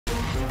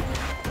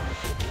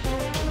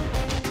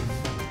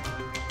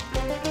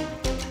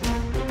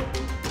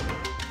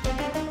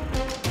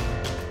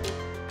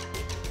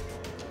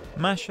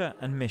Masha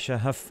and Misha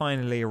have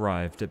finally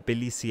arrived at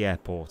Tbilisi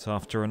airport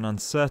after an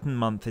uncertain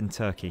month in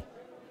Turkey.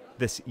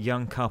 This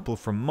young couple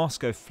from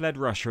Moscow fled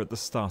Russia at the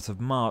start of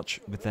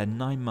March with their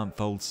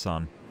 9-month-old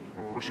son.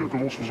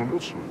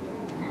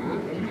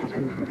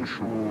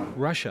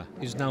 Russia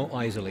is now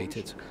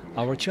isolated.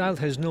 Our child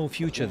has no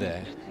future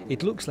there.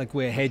 It looks like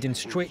we're heading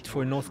straight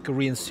for a North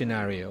Korean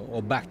scenario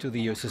or back to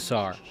the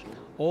USSR.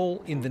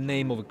 All in the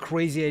name of a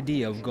crazy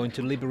idea of going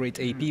to liberate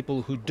a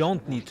people who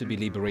don't need to be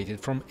liberated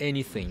from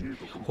anything,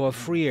 who are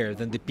freer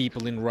than the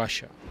people in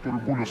Russia.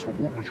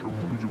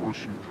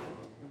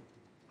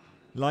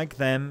 Like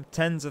them,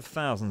 tens of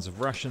thousands of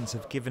Russians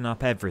have given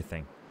up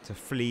everything to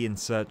flee in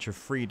search of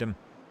freedom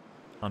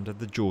under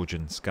the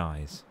Georgian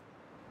skies.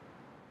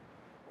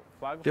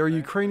 There are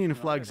Ukrainian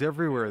flags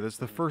everywhere. That's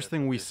the first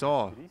thing we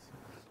saw.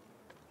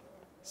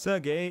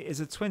 Sergei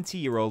is a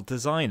 20-year-old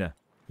designer.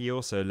 He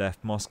also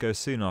left Moscow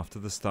soon after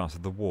the start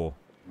of the war.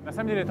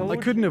 I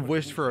couldn't have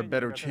wished for a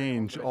better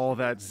change. All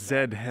that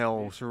Z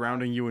hell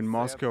surrounding you in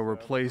Moscow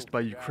replaced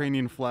by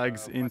Ukrainian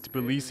flags in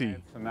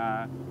Tbilisi.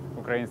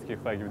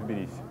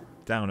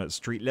 Down at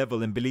street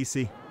level in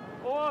Tbilisi,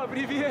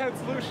 Привет,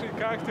 слушай,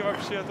 как ты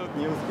вообще тут?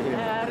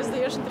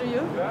 Раздаешь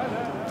интервью? Да.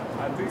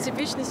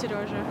 Типичный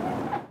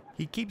Сережа.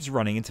 he keeps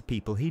running into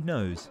people he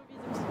knows.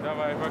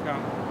 Давай, пока.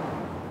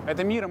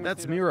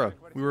 That's Mira.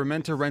 We were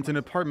meant to rent an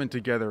apartment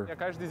together.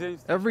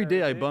 Every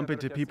day I bump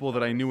into people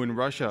that I knew in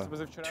Russia.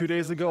 2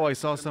 days ago I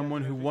saw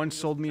someone who once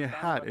sold me a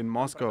hat in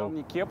Moscow.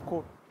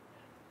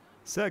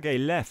 Sergei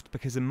left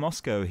because in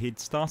Moscow he'd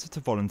started to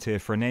volunteer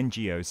for an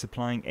NGO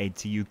supplying aid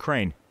to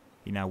Ukraine.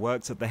 He now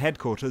works at the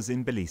headquarters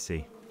in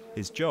Tbilisi.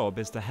 His job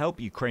is to help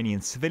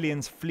Ukrainian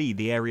civilians flee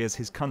the areas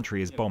his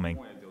country is bombing.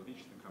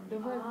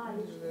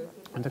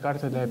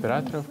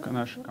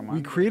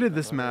 We created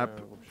this map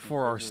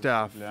for our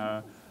staff.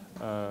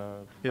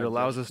 It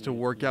allows us to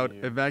work out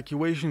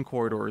evacuation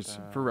corridors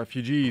for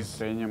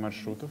refugees.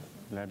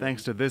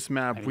 Thanks to this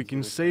map, we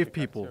can save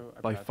people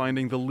by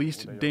finding the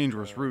least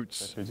dangerous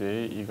routes.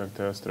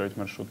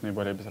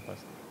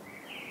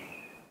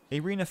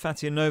 Irina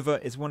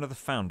Fatyanova is one of the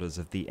founders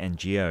of the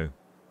NGO.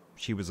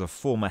 She was a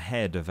former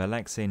head of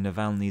Alexei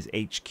Navalny's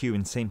HQ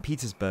in St.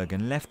 Petersburg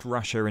and left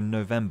Russia in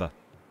November.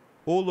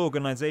 All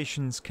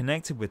organizations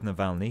connected with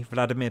Navalny,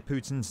 Vladimir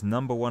Putin's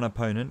 #1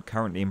 opponent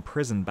currently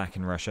imprisoned back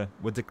in Russia,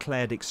 were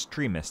declared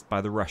extremist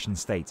by the Russian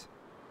state.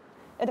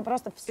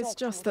 It's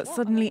just that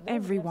suddenly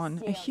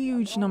everyone, a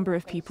huge number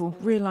of people,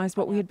 realized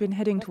what we had been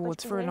heading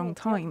towards for a long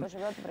time.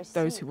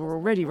 Those who were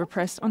already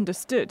repressed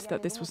understood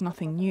that this was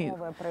nothing new.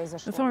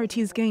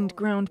 Authorities gained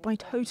ground by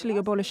totally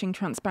abolishing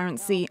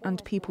transparency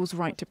and people's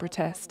right to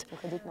protest.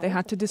 They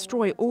had to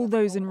destroy all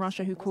those in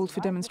Russia who called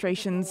for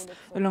demonstrations,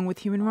 along with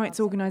human rights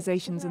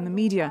organizations and the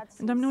media.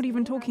 And I'm not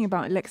even talking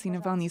about Alexei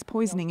Navalny's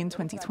poisoning in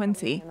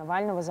 2020.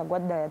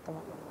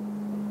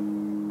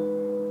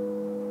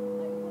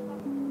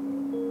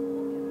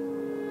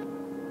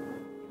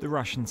 The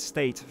Russian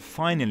state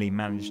finally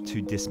managed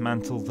to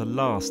dismantle the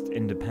last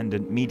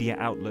independent media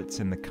outlets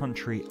in the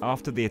country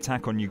after the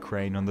attack on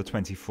Ukraine on the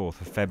 24th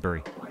of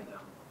February.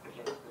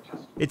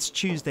 It's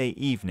Tuesday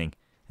evening,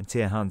 and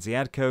Tiahan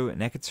Ziadko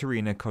and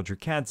Ekaterina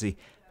Kodrikadze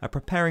are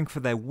preparing for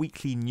their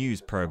weekly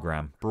news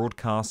program,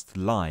 broadcast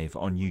live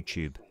on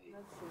YouTube.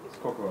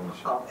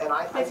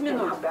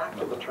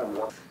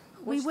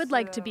 We would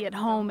like to be at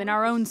home in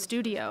our own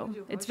studio.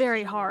 It's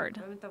very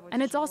hard.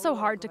 And it's also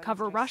hard to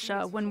cover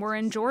Russia when we're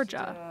in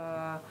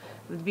Georgia.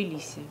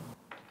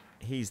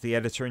 He's the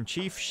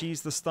editor-in-chief,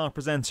 she's the star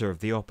presenter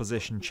of the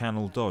opposition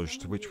channel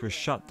Dozhd, which was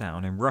shut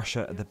down in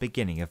Russia at the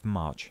beginning of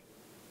March.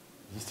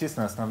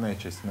 Естественно, основная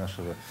часть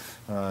нашего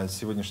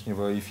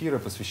сегодняшнего эфира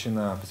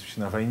посвящена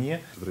войне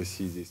в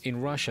России здесь.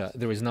 In Russia,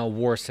 there is now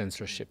war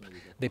censorship.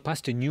 They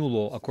passed a new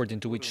law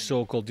according to which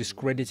so-called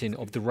discrediting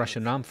of the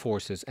Russian armed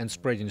forces and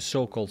spreading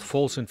so-called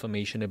false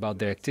information about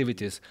their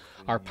activities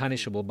are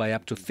punishable by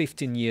up to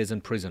 15 years in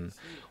prison.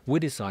 We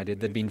decided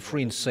that being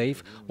free and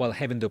safe while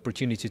having the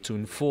opportunity to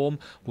inform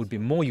would be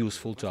more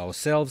useful to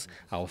ourselves,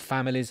 our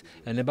families,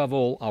 and above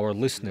all, our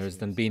listeners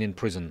than being in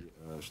prison.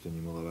 Что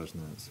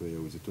немаловажно своей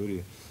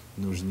аудитории,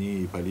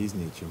 нужнее и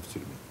полезнее, чем в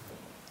тюрьме.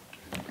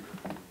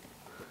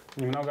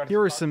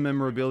 Here are some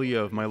memorabilia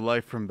of my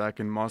life from back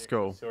in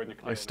Moscow.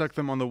 I stuck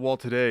them on the wall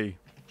today.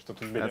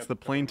 That's the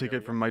plane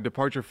ticket from my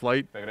departure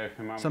flight,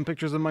 some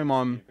pictures of my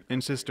mom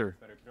and sister,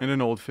 and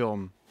an old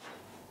film.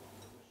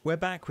 We're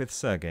back with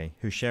Sergei,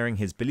 who's sharing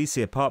his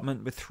Tbilisi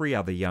apartment with 3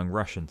 other young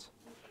Russians.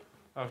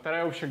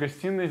 Вторая общая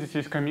гостиная, здесь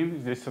есть камин,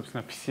 здесь,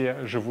 собственно,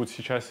 все живут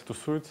сейчас и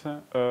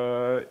тусуются.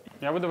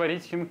 Я буду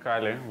варить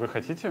хинкали. Вы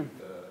хотите?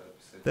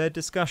 Their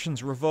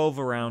discussions revolve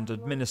around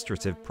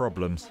administrative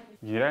problems.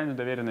 Генеральную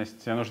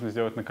доверенность тебе нужно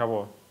сделать на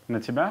кого?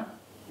 На тебя?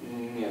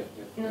 Нет.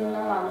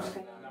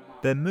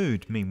 Their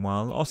mood,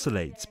 meanwhile,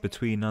 oscillates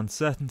between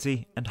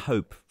uncertainty and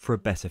hope for a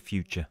better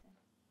future.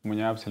 У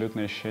меня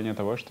абсолютное ощущение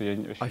того, что я...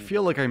 I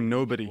feel like I'm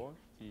nobody,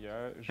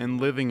 and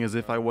living as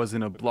if I was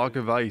in a block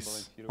of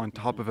ice on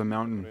top of a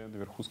mountain.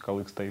 Наверху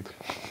скалы стоит.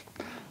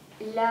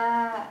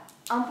 La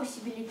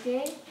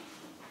impossibilité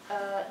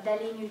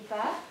d'aller nulle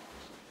part.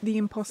 The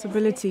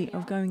impossibility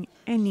of going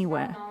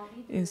anywhere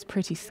is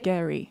pretty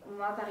scary.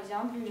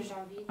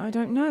 I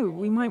don't know,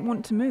 we might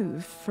want to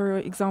move. For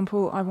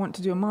example, I want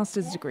to do a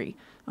master's degree,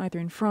 either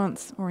in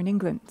France or in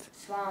England.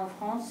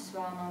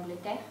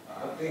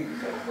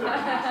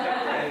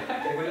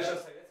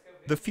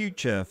 The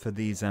future for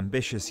these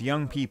ambitious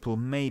young people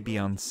may be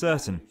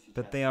uncertain,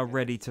 but they are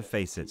ready to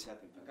face it.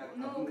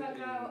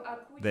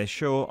 They're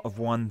sure of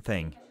one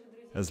thing: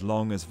 as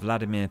long as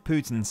Vladimir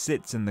Putin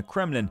sits in the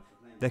Kremlin,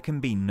 there can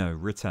be no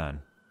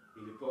return.